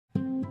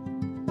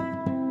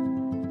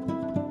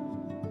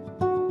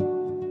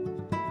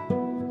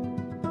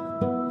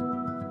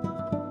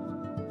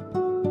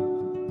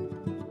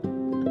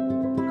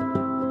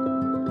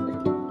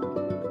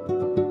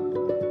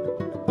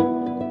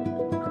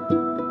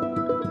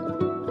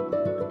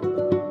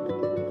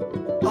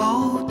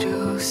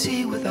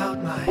see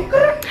without my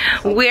eyes?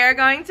 We're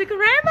going to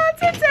Grandma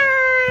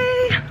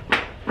today.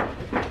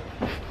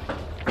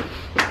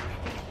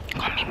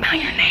 Call me by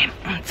your name.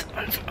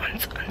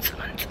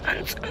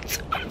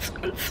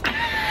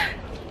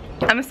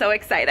 I'm so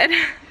excited.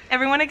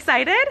 Everyone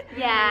excited?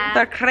 Yeah.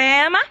 The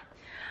Grandma.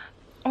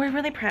 We're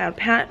really proud.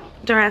 Pat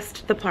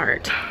dressed the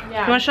part.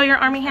 Yeah. You want to show your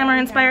Army Hammer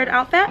inspired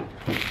outfit?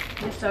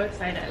 I'm so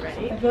excited.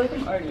 Ready? I feel like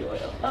I'm already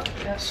oiled. Oh.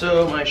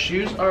 So my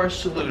shoes are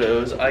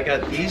Saludos. I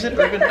got these at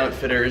Urban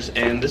Outfitters,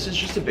 and this is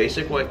just a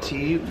basic white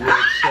tee with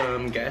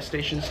some gas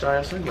station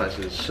style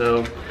sunglasses.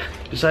 So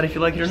decide if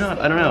you like it or not.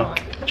 I don't know.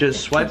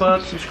 Just swipe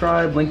up,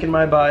 subscribe, link in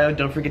my bio.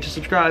 Don't forget to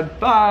subscribe.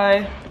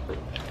 Bye.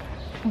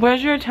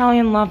 Where's your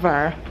Italian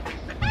lover?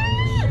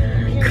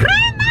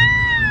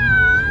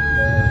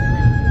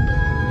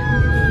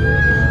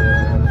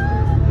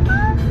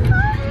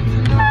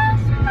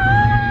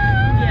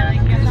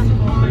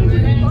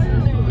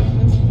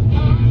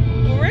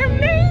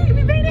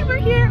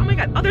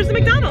 Oh, there's a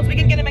McDonald's. We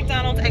can get a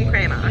McDonald's and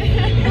Grandma.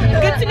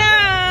 Good to know.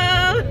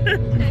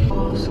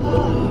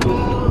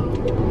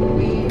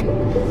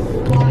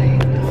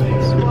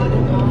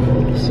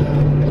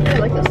 I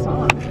like this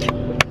song.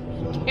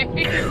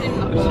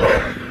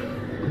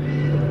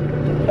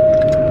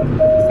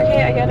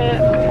 Okay, I get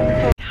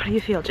it. How do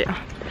you feel, Jill?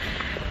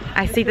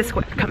 I see the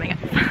square coming up.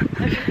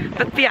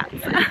 The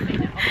piazza.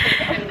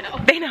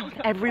 They know.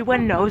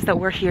 Everyone knows that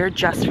we're here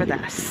just for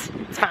this.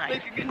 It's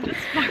fine.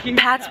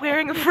 Pat's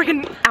wearing a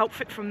friggin'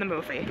 outfit from the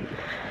movie.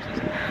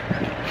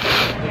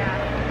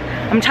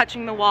 Yeah. I'm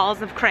touching the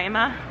walls of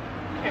Crema.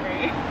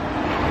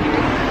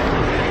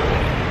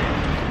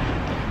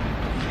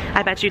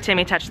 I bet you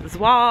Timmy touched those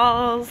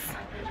walls.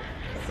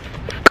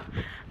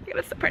 Look at it,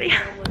 it's so pretty.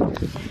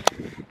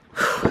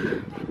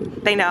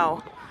 They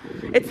know.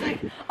 It's like,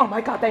 oh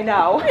my god, they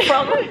know.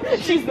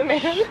 She's the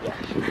man.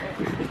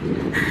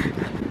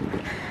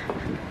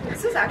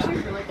 This is actually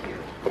really cute.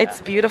 It's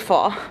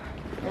beautiful.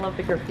 I love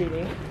the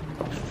graffiti.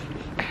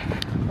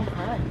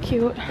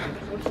 Cute.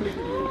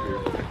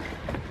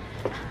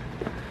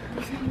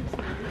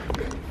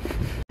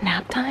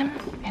 Nap time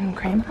in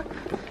Crema.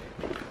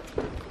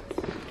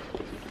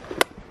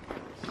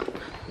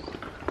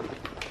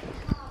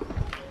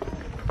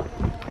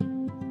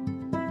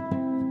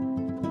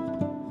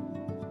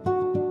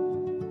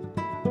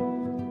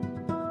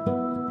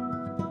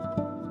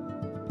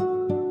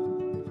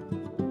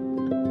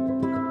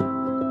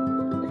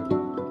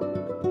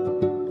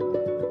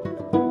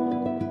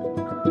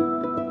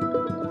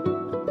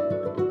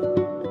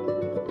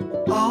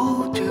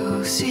 Oh,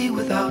 to see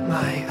without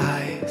my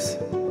eyes.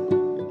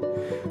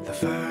 The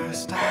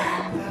first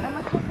time that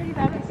Look how pretty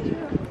that is too.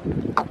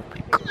 Oh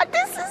my god,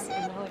 this is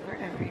it.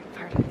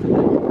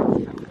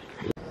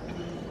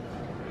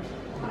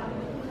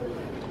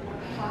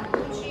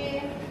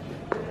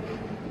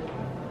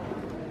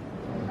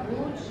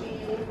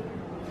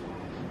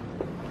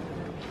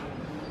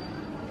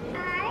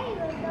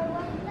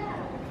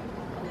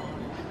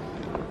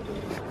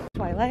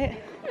 Twilight.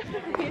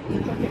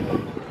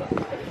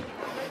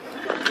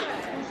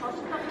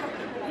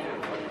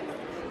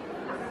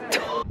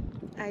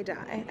 I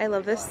die. I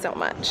love this so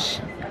much.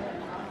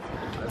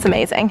 It's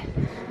amazing.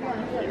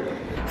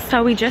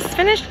 So we just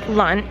finished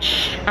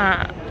lunch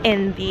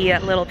in the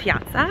little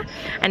piazza,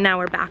 and now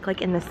we're back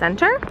like in the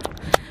center.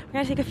 We're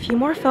gonna take a few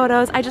more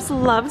photos. I just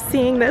love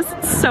seeing this.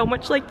 It's so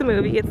much like the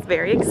movie. It's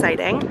very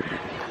exciting.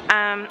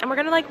 And we're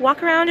gonna like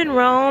walk around and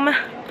roam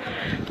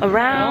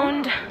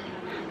around.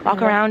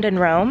 Walk around and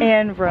roam.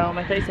 And Rome.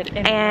 I thought you said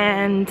in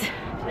and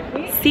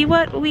see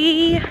what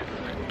we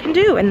can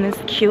do in this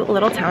cute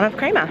little town of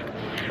Crema.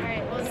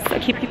 So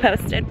keep you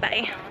posted.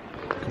 Bye.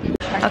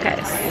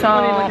 Okay,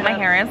 so my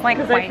hair is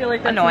like quite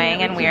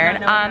annoying and weird.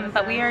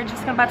 But we are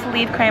just about to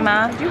leave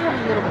Crema,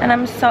 and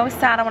I'm so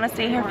sad. I want to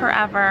stay here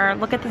forever.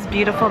 Look at this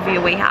beautiful view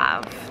we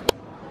have,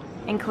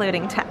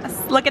 including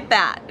Tess. Look at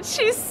that.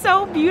 She's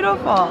so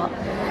beautiful.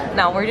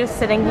 No, we're just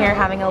sitting here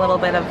having a little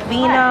bit of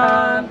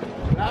vino.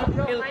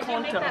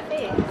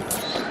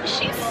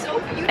 She's so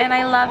beautiful. And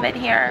I love it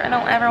here. I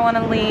don't ever want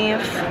to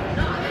leave.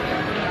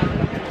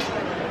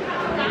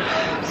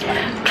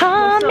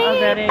 Call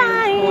me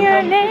by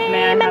your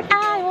name and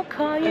I will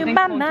call you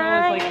by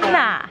mine.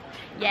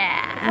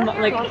 Yeah.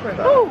 Like,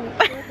 Ooh.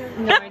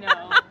 no, I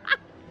know.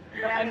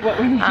 And what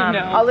we need to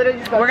know.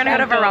 We're gonna go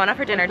to Verona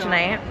for dinner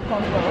tonight,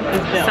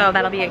 so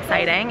that'll be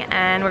exciting.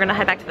 And we're gonna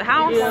head back to the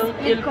house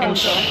and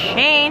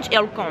change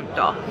il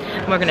conto.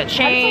 We're gonna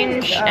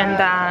change and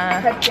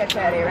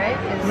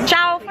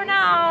ciao for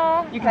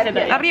now.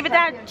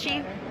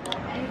 Arrivederci.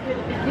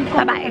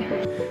 Bye bye.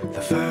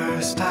 the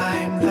first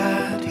time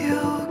that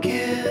you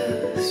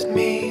kissed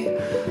me,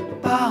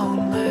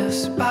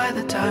 boundless by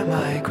the time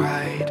I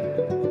cried.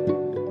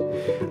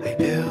 I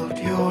built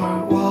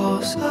your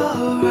walls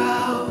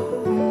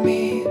around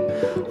me.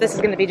 This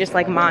is gonna be just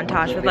like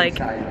montage with like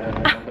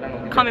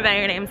Call Me By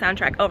Your Name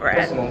soundtrack over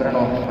it.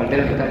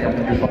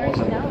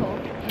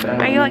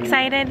 Are you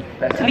excited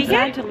to be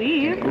here? To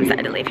leave. I'm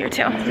excited to leave here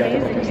too.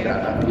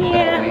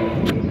 Yeah.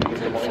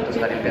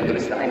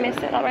 I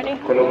missed it already.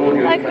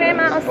 Bye,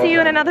 Crema. I'll see you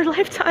in another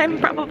lifetime,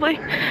 probably.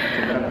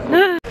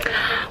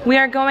 We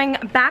are going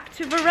back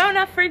to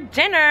Verona for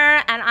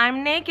dinner, and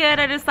I'm naked.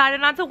 I decided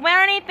not to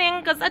wear anything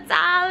because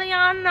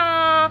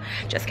Italiano.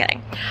 Just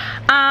kidding.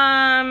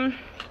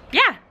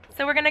 Yeah,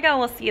 so we're gonna go.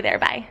 We'll see you there.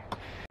 Bye.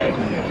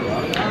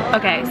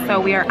 Okay, so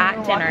we are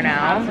at dinner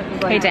now.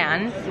 Hey,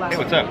 Dan. Hey,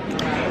 what's up?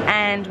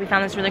 And we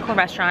found this really cool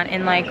restaurant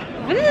in like,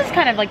 this is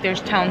kind of like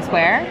there's town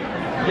square.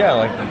 Yeah,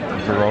 like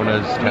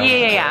Verona's town.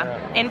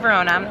 Yeah. In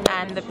Verona,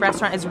 and the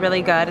restaurant is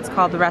really good. It's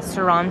called the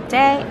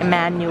Ristorante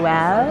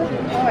Emanuele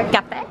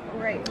Cafe.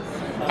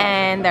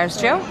 And there's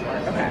Drew.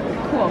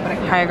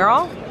 Hi,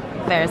 girl.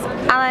 There's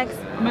Alex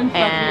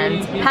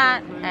and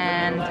Pat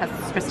and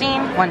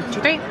Christine. 1,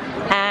 2, 3.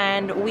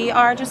 And we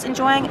are just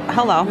enjoying.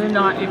 Hello.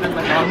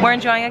 We're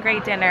enjoying a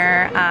great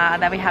dinner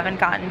that we haven't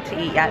gotten to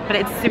eat yet.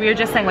 But we were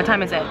just saying, what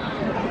time is it?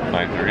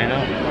 9:30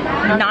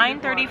 now.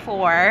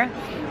 9:34.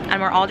 And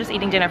we're all just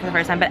eating dinner for the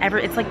first time, but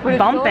it's like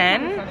bumping,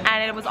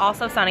 and it was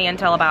also sunny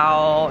until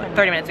about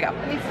 30 minutes ago.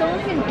 It's so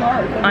looking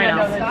dark. I know.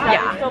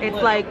 Yeah,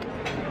 it's like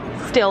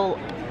still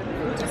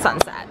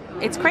sunset.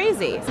 It's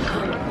crazy.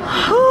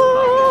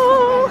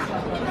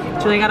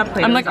 Julie got a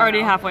plate. I'm like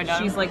already halfway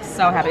done. She's like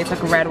so happy. It's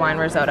like red wine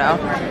risotto.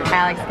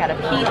 Alex got a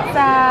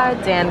pizza.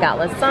 Dan got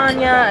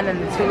lasagna, and then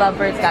the two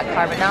lovebirds got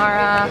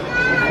carbonara.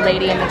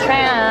 Lady and the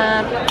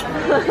Tramp.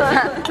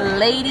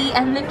 Lady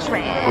and the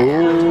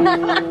Tramp.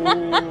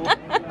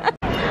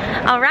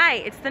 All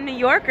right, it's the New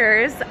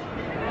Yorkers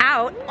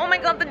out. Oh my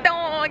God, the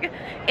dog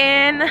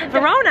in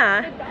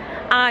Verona.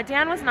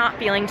 Dan was not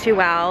feeling too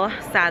well,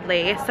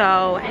 sadly,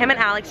 so him and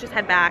Alex just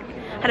headed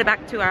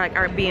back to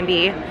our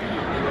B&B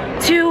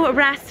to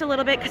rest a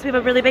little bit because we have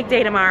a really big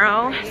day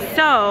tomorrow.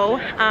 So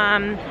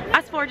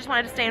us four just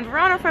wanted to stay in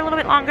Verona for a little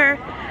bit longer,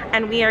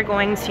 and we are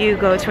going to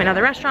go to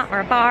another restaurant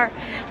or a bar,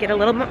 get a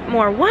little bit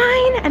more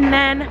wine, and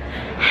then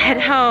head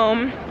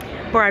home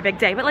for our big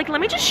day. But like, let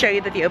me just show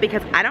you the view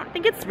because I don't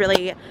think it's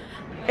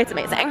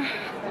amazing.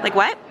 Like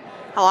what?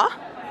 Hello?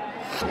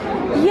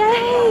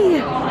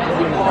 Yay!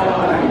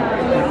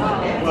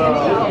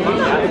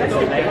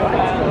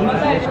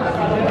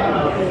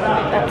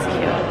 That's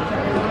cute.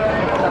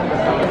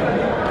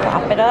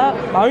 Pop it up.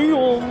 The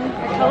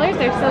colors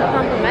are so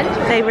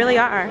complimentary. They really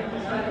are.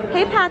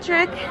 Hey,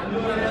 Patrick.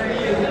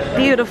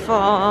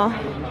 Beautiful.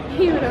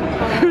 Beautiful.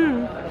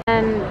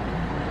 And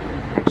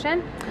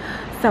action.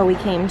 So we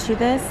came to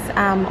this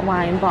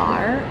wine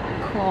bar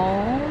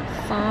called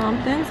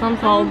something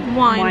called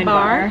wine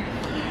bar.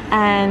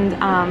 And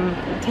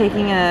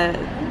taking a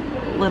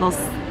little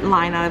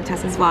line out of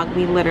Tessa's vlog,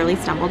 we literally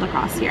stumbled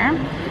across here.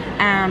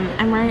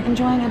 And we're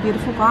enjoying a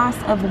beautiful glass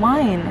of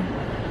wine.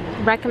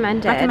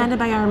 Recommended. Recommended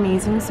by our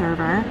amazing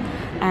server.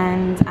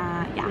 And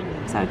yeah,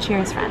 so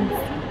cheers, friends.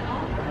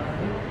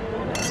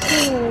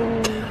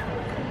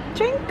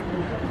 Drink.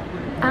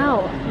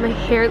 Ow, my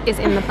hair is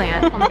in the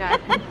plant. Oh my God.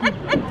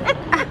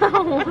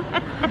 Ow.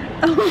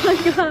 Oh my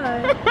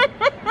God.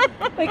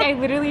 Like I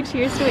literally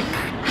cheers to it.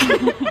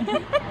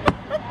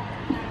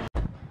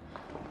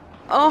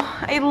 Oh,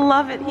 I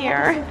love it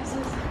here.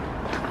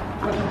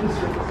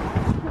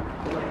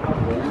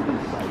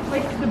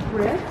 Like the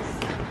bricks.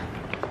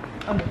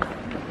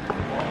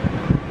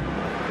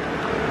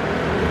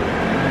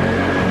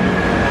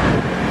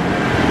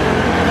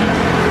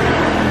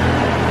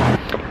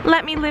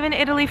 Let me live in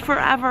Italy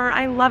forever.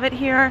 I love it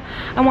here.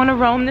 I want to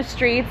roam the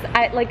streets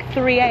at like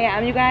 3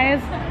 a.m. you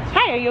guys.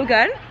 Hi, are you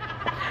good?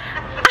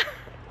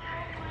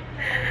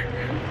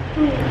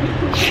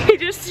 She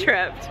just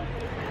tripped.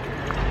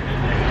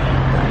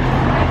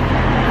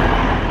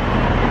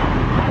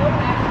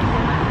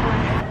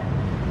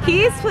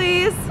 Keys,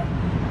 please.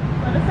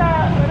 Let us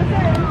out.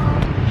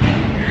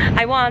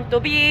 I want to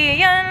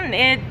be an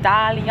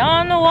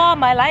Italiano all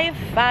my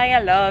life. I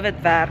love it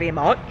very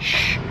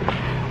much.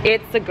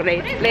 It's a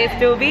great place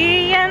to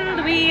be,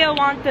 and we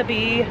want to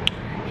be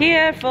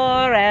here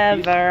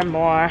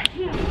forevermore.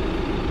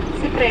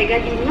 Si prega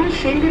di non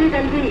scendere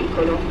dal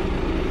veicolo.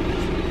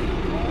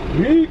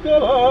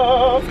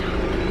 Nicola!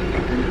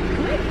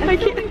 I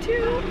can't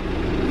too.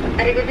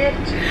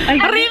 Arrivederci.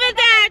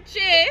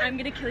 Arrivederci! I'm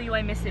gonna kill you.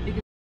 I missed it because.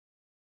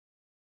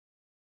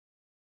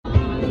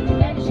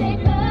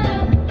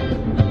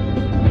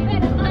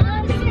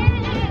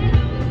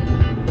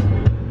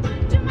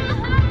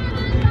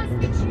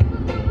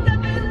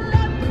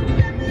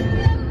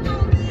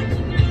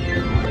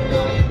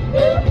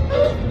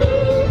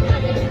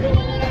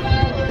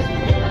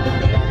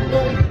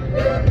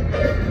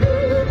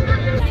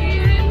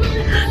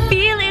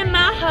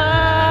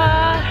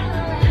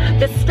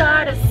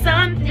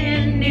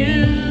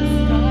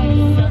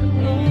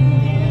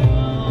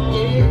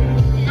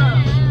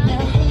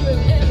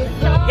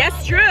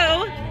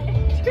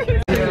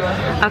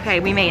 Okay,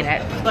 we made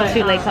it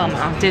to Lake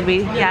Como. Did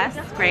we? Yes,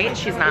 great.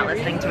 She's not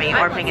listening to me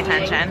or paying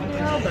attention.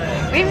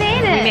 We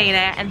made it. We made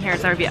it, and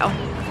here's our view.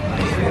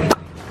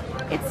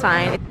 It's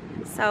fine.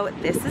 So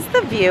this is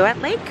the view at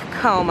Lake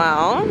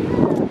Como.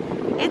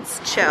 It's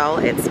chill,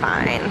 it's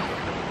fine.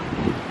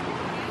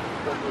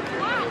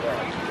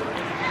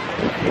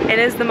 It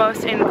is the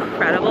most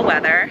incredible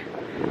weather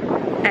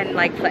and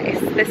like place.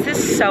 This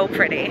is so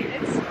pretty.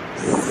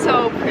 It's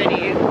so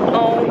pretty.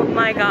 Oh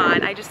my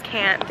God, I just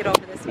can't get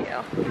over this view.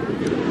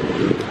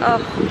 Oh,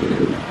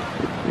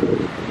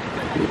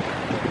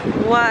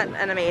 what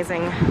an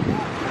amazing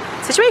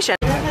situation.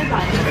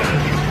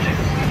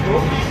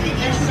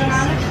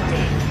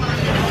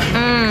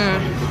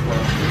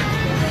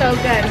 So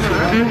good,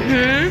 huh?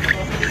 Mm-hmm.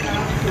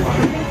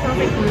 Smells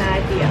like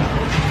Maggia.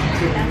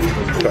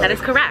 That is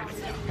correct.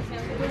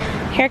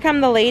 Here come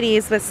the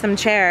ladies with some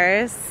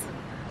chairs.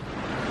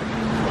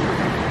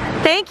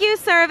 Thank you,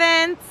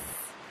 servants.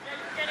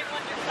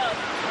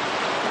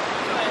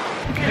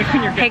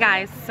 Hey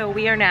guys, so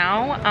we are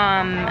now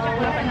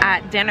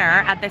at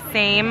dinner at the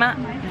same,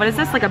 what is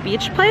this, like a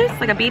beach place?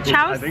 Like a beach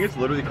house? I think it's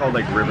literally called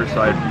like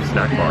Riverside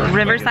Snack Bar.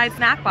 Riverside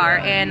Snack Bar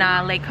in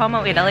Lake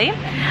Como, Italy.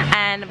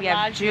 And we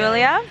have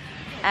Julia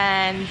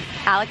and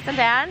Alex and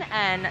Dan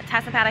and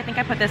Tess and Pat, I think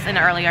I put this in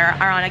earlier,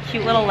 are on a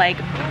cute little like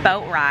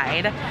boat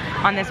ride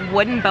on this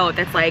wooden boat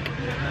that's like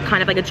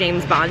kind of like a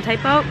James Bond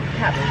type boat.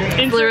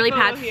 It's literally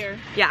Pat's,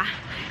 yeah,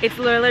 it's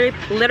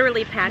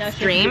literally Pat's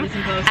dream.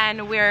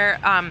 And we're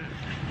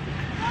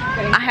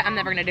I'm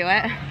never gonna do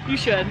it. You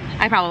should.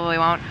 I probably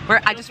won't.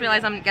 I just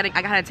realized I got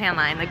a tan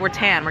line. Like we're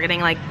tan, we're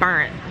getting like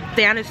burnt.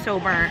 Dan is so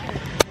burnt.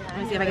 Let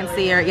me see if I can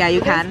see her. Yeah,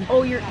 you can.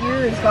 Oh, your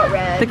ears got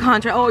red. The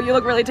contra. Oh, you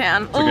look really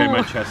tan. It's okay,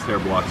 my chest there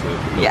blocks it.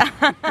 Yeah.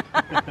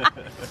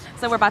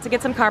 So we're about to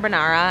get some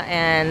carbonara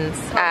and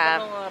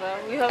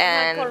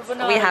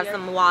we have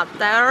some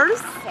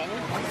waters.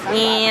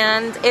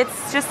 And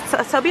it's just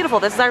so beautiful.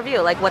 This is our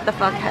view. Like, what the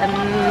fuck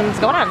is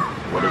going on?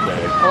 What a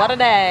day. What a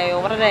day.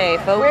 What a day,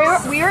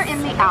 folks. We're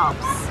in the Alps.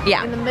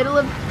 Yeah. In the middle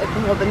of,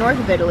 well, the north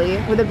of Italy,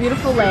 with a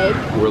beautiful lake.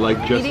 We're like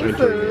just eating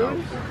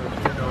entering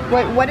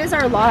food. What is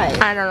our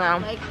life? I don't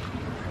know. Like,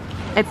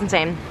 it's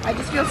insane. I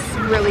just feel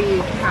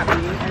really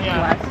happy and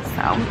blessed.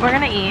 So we're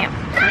gonna eat.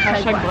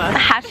 Hashtag blessed.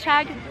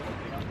 Hashtag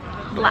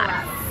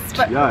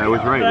blessed. Yeah, I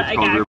was right. It's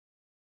called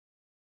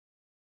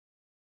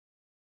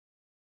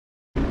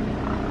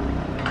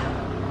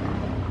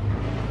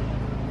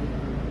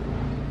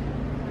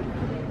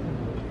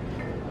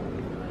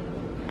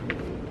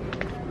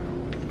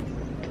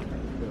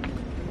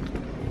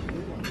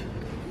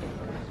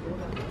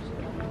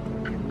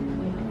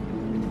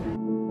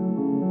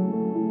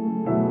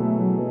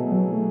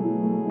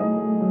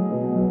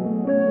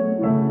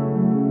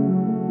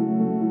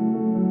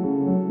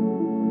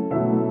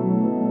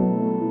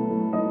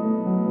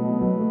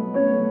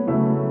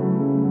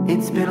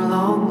It's been a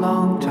long,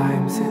 long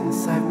time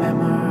since I've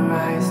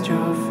memorized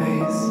your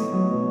face.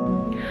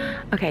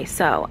 Okay,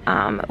 so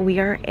we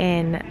are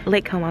in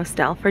Lake Como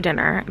still for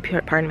dinner.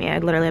 Pardon me, I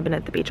literally have been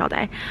at the beach all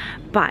day.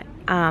 But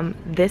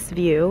this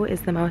view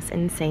is the most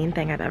insane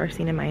thing I've ever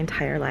seen in my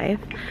entire life.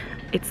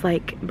 It's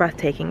like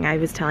breathtaking. I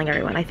was telling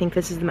everyone, I think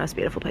this is the most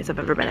beautiful place I've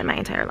ever been in my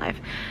entire life.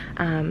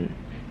 And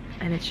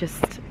it's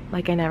just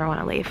like I never want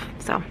to leave,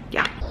 so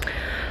yeah.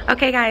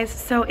 Okay guys,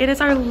 so it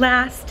is our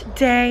last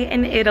day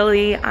in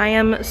Italy. I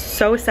am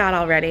so sad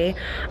already.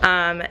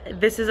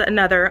 This is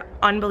another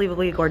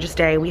unbelievably gorgeous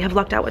day. We have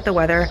lucked out with the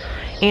weather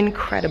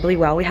incredibly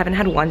well. We haven't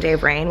had one day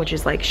of rain, which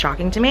is like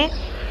shocking to me.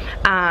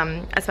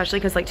 Especially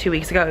because like 2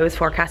 weeks ago it was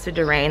forecasted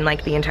to rain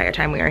like the entire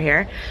time we were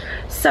here.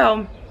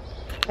 So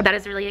that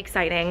is really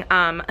exciting.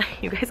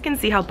 You guys can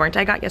see how burnt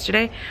I got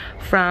yesterday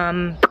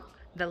from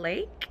the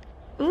lake.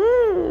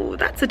 Ooh,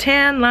 that's a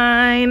tan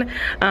line.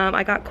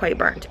 I got quite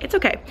burnt. It's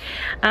okay.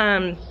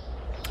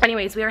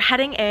 Anyways, we are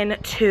heading in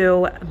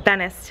to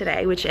Venice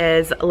today, which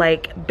is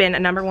like been a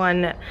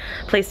 #1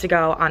 place to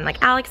go on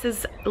like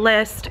Alex's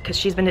list because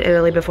she's been to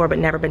Italy before but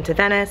never been to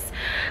Venice.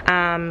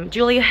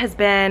 Julia has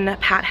been,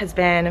 Pat has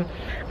been,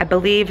 I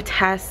believe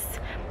Tess,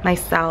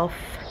 myself,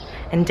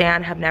 and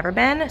Dan have never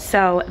been,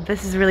 so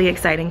this is really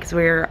exciting because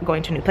we're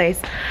going to a new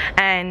place.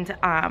 And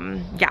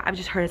yeah, I've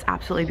just heard it's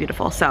absolutely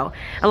beautiful. So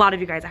a lot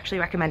of you guys actually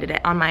recommended it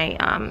on my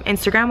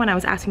Instagram when I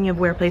was asking you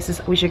where places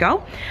we should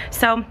go.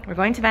 So we're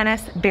going to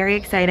Venice, very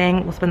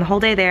exciting. We'll spend the whole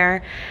day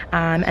there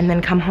and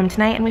then come home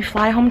tonight and we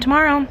fly home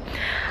tomorrow.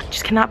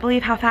 Just cannot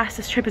believe how fast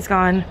this trip has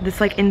gone. This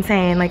like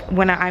insane. Like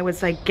when I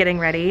was like getting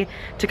ready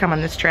to come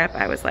on this trip,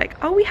 I was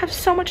like, oh, we have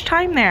so much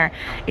time there.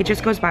 It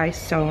just goes by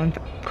so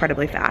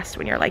incredibly fast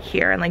when you're like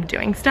here and like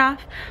doing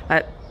stuff.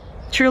 But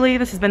truly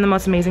this has been the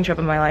most amazing trip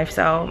of my life,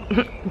 so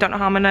don't know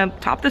how I'm gonna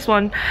top this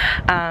one.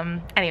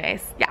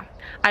 Anyways, yeah,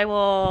 I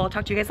will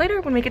talk to you guys later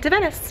when we get to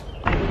Venice.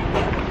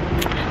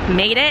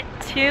 Made it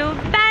to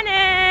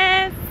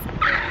Venice.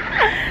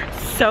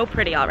 So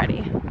pretty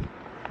already.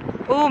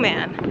 Oh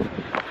man,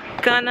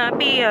 gonna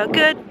be a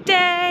good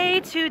day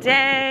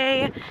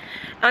today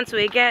once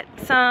we get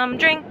some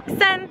drinks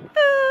and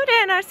food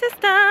in our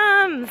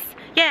systems.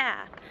 Yeah,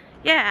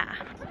 yeah,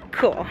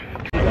 cool.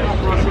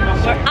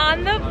 We're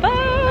on the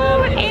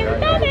boat in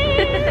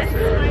Venice.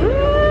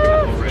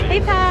 Woo. Hey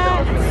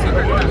Pat.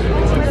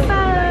 What's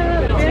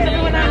up? Here's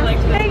everyone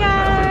else. Hey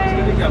guys.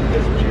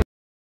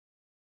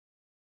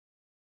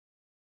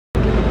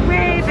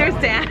 Wait, there's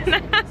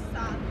Dan.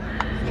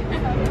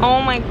 Oh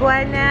my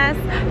goodness.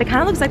 It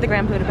kind of looks like the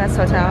Grand Budapest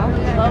Hotel. A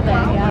little bit,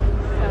 yeah.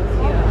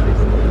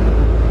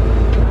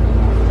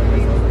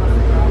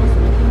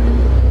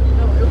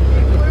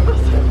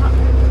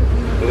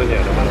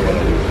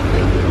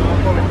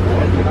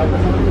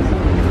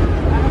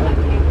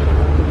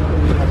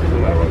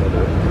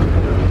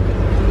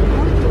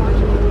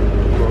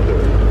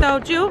 So,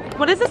 Ju,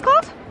 what is this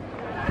called?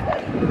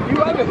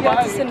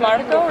 San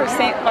Marco or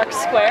St. Mark's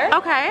Square?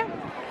 Okay.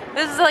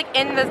 This is like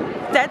in the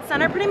dead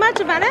center pretty much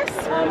of Venice?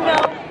 No.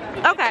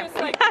 Okay. It's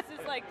like, this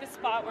is like the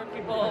spot where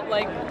people,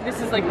 like, this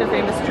is like the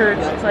famous church.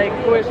 It's like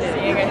worth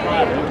seeing, I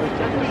think.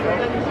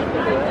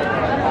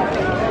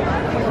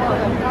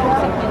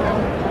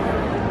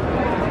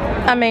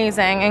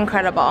 Amazing,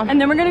 incredible. And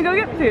then we're gonna go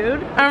get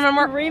food. I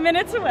remember 3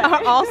 minutes away.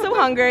 we're also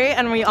hungry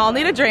and we all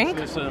need a drink.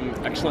 There's some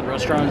excellent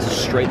restaurants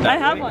straight that I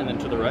have way one. and then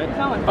to the right.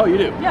 One. Oh, you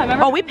do? Yeah,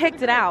 remember? Oh, we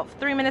picked it out.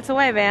 3 minutes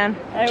away, Van.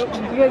 You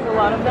guys, a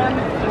lot of them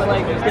were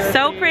like,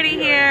 So pretty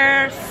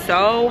here,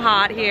 so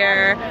hot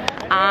here.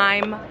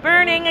 I'm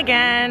burning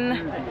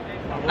again.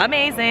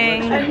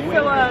 Amazing. And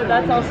so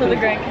that's also the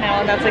Grand Canal,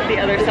 and that's like the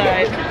other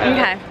side.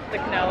 Okay. The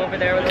canal over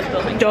there where those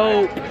buildings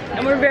Dope. are.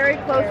 And we're very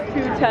close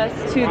to Tess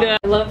to the.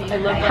 I love.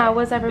 How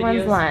was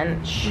everyone's videos.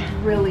 lunch?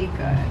 Really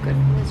good. It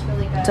was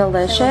really good.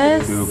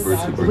 Delicious. Super,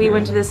 super We good.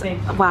 went to this.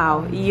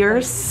 Wow,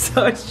 you're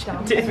such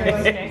a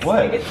dick.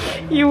 What?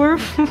 You were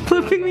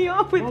flipping me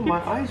off with Oh,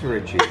 my eyes are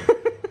itchy.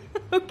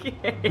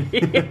 Okay.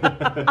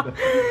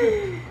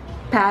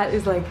 Pat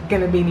is like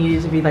gonna be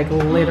needed to be like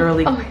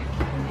literally. Oh.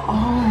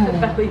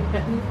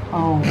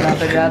 Oh,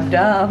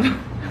 rub-a-dub-dub.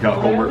 We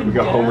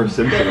got Homer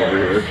Simpson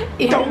over here.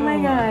 Oh my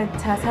god,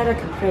 Tess had a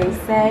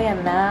caprese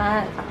and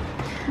that.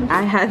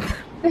 I had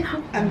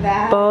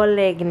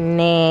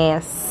bolognese.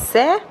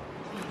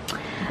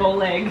 Bow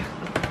leg.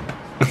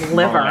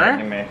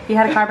 Liver. You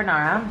had a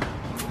carbonara.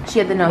 She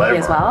had the gnocchi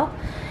as well.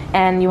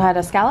 And you had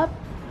a scallop.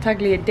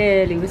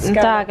 Tagliatelle with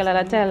scallops.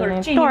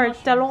 Tagliatelle,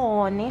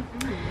 tortelloni.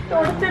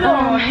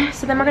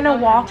 So then we're gonna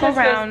walk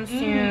around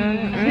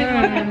soon.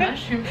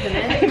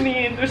 I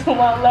mean, there's a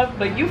lot left,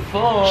 but you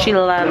full. She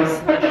loves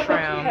the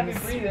Heavy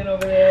shrooms. breathing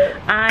over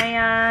there. I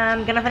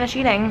am gonna finish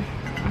eating.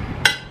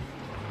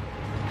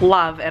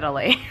 Love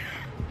Italy.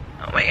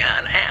 Oh my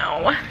god,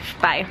 ow.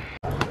 Bye.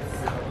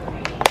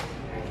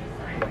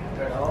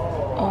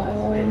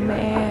 Oh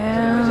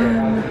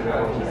man.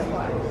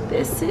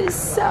 This is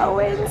so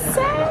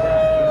insane.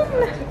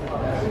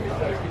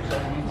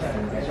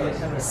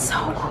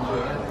 So cool.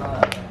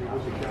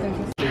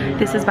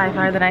 This is by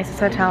far the nicest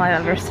hotel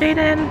I've ever stayed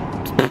in.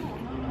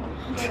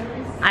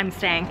 I'm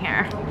staying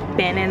here.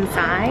 Been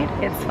inside,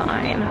 it's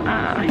fine.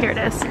 Here it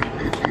is.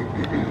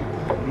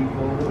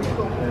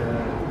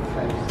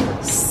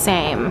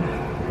 Same.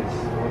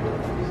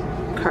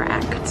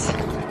 Correct.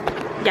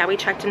 Yeah, we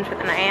checked in for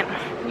the night.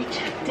 We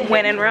checked in.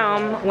 When in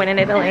Rome, when in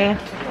Italy,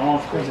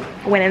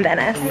 when in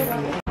Venice.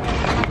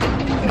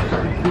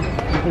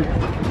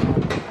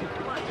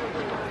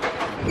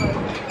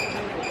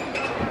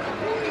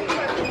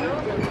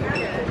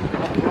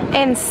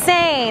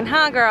 Insane,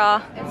 huh,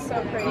 girl? It's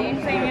so pretty.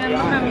 Insane in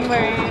the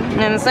brain.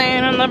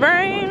 Insane in the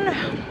brain.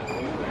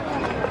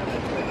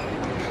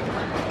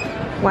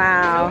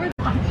 Wow.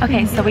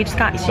 Okay, so we just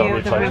got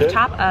to the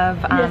rooftop of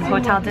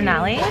Hotel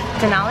Denali.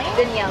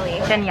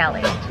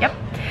 Daniele. Yep.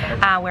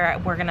 Where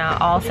we're gonna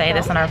all say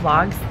this on our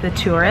vlogs. The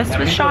Tourist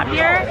was shot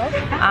here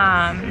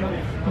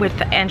with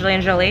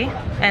Angelina Jolie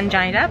and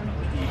Johnny Depp.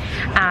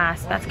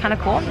 So that's kind of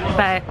cool.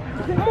 But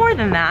more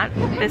than that,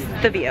 this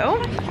is the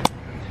view.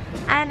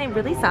 And it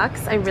really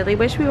sucks. I really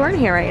wish we weren't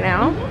here right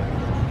now.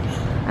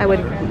 I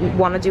would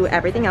want to do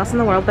everything else in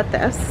the world but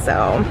this.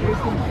 So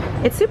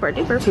it's super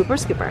duper super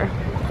scooper.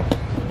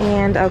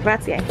 And oh,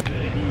 grazie.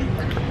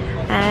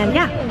 And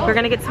yeah, we're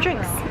gonna get some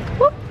drinks.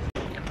 Whoop.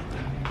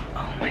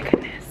 Oh my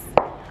goodness.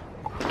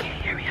 Okay,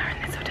 here we are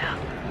in this hotel.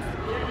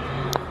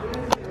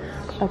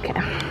 Okay.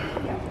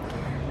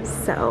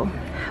 So,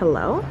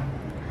 hello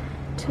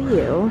to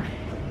you,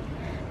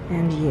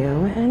 and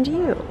you, and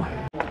you.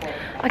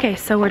 Okay,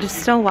 so we're just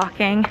still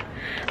walking,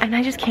 and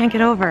I just can't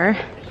get over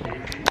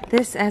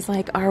this as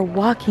like our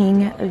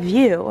walking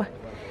view.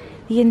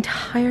 The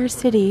entire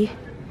city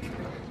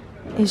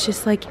is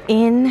just like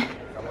in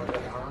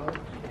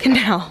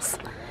canals.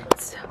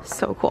 It's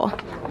so cool.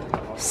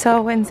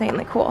 So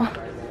insanely cool.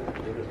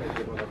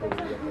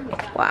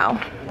 Wow.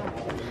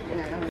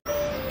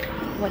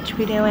 What should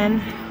we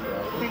doing?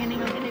 We're gonna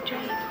go get a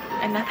drink.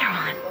 Another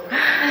one.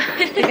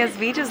 Because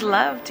we just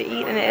love to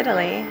eat in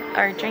Italy,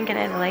 or drink in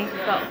Italy.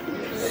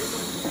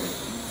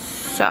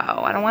 So,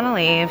 I don't want to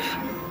leave.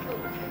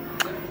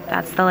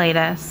 That's the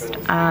latest.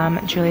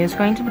 Julia's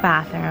going to the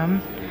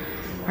bathroom.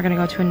 We're gonna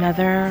go to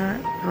another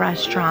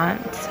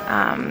restaurant,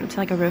 to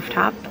like a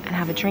rooftop and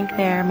have a drink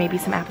there, maybe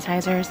some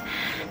appetizers,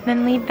 and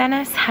then leave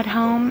Venice, head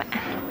home,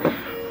 and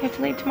we have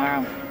to leave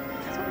tomorrow.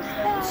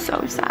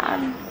 So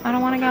sad. I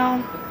don't wanna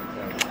go.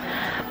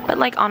 But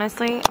like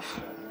honestly,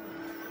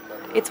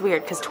 it's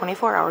weird because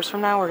 24 hours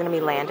from now we're gonna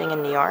be landing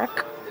in New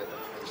York.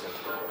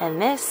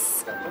 And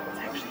this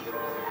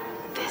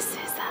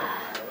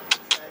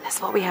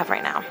that's what we have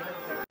right now.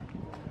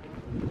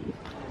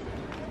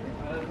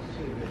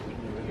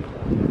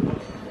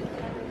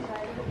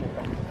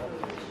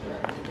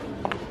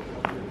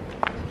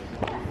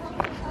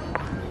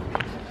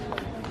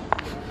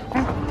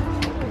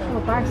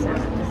 Bar sound.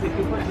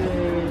 Oh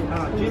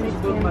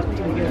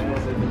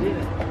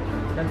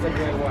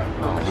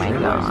my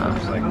god.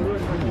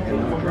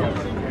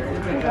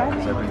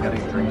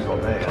 Getting drinks all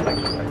day. I think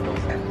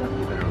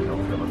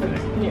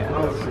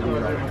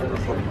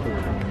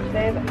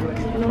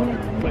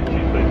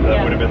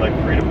that would have been like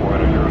 300 to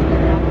 400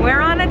 euros.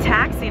 We're on a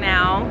taxi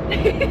now.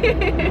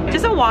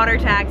 Just a water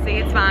taxi.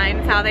 It's fine.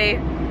 It's how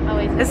they.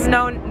 This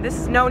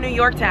is no New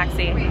York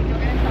taxy.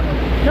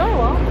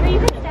 No, you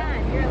can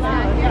stand. You're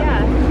allowed.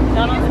 Yeah.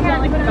 Not on the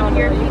like put on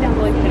your feet up.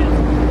 It's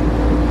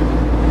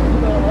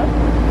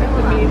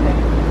amazing.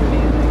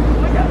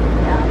 Look at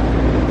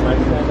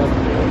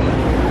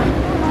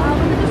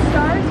the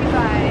stars, you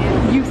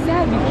guys. You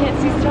said you can't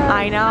see stars.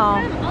 I know.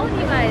 All of you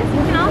guys,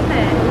 look at all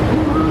this.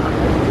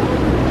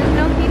 There's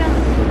no feet on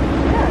the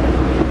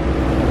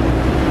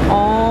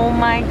Oh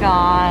my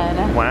god.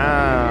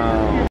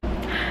 Wow.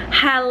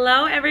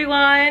 Hello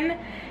everyone.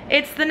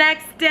 It's the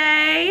next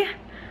day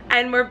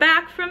and we're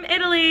back from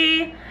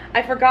Italy.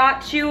 I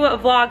forgot to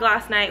vlog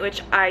last night,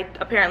 which I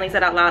apparently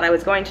said out loud I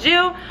was going to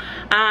do.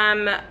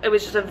 It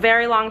was just a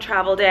very long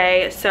travel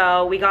day,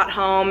 so we got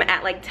home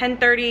at like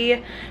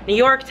 10:30 New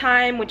York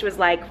time, which was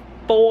like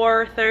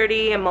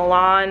 4:30 in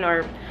Milan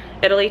or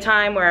Italy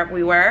time, wherever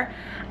we were.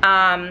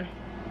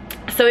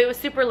 So it was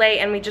super late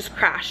and we just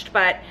crashed,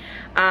 but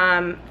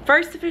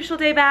first official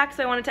day back,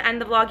 so I wanted to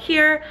end the vlog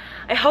here.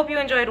 I hope you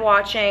enjoyed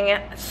watching.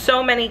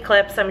 So many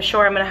clips. I'm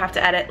sure I'm gonna have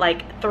to edit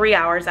like 3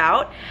 hours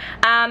out.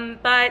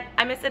 But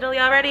I miss Italy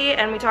already,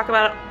 and we talk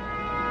about,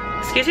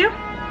 excuse you?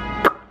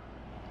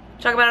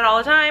 Talk about it all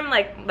the time,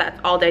 like that's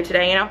all day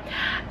today, you know?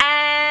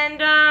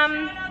 And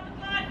shout out the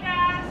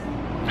podcast.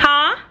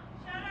 Huh?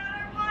 Shout out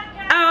our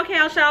podcast. Oh, okay,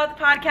 I'll shout out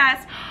the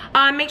podcast.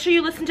 Make sure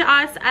you listen to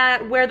us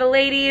at Where the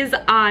Ladies.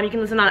 You can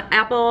listen on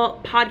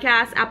Apple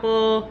Podcasts,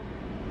 Apple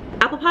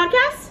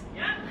Podcasts?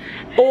 Yeah.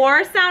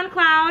 Or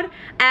SoundCloud.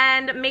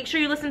 And make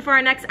sure you listen for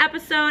our next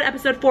episode,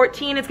 episode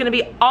 14. It's gonna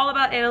be all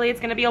about Italy. It's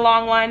gonna be a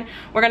long one.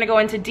 We're gonna go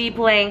into deep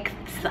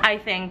lengths, I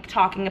think,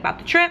 talking about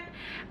the trip.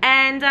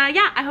 And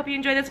yeah, I hope you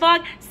enjoyed this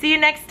vlog. See you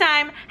next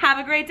time. Have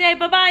a great day.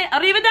 Bye-bye.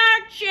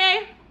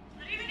 Arrivederci.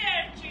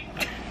 Arrivederci.